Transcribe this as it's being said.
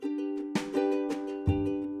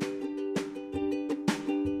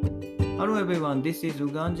Hello everyone, this is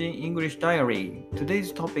Uganjin English Diary.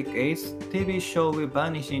 Today's topic is TV show will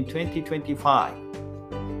vanish in 2025.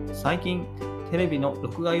 最近、テレビの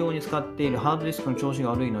録画用に使っているハードディスクの調子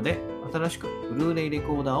が悪いので、新しくブルーレイレ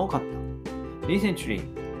コーダーを買った。Recently,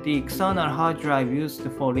 the external hard drive used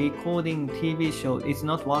for recording TV shows is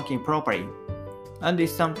not working properly, and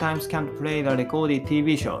it sometimes can't play the recorded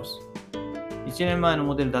TV shows. 1年前の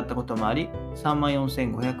モデルだったこともあり、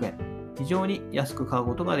34,500円。非常に安く買う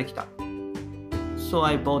ことができた。So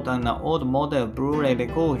I bought an old model Blu-ray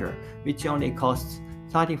recorder, which only costs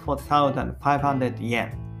 34,500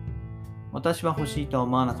 yen. 私は欲しいとは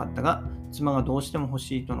思わなかったが、妻がどうしても欲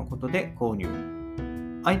しいとのことで購入。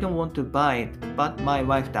I don't want to buy it, but my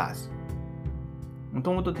wife does. も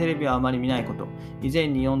ともとテレビはあまり見ないこと。以前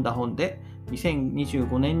に読んだ本で、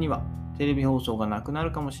2025年にはテレビ放送がなくな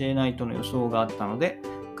るかもしれないとの予想があったので、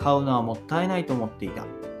買うのはもったいないと思っていた。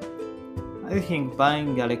I think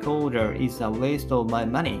buying a recorder is a waste of my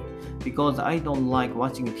money because I don't like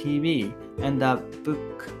watching TV, and the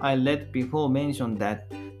book I read before mentioned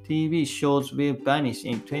that TV shows will vanish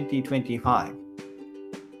in 2025.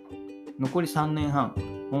 残り3年半、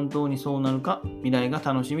本当にそうなるか未来が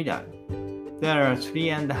楽しみである。There are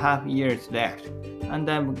 3.5 years left,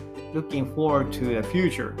 and I'm looking forward to the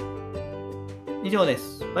future. 以上で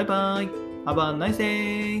す。バイバイ。Have a nice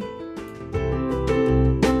day!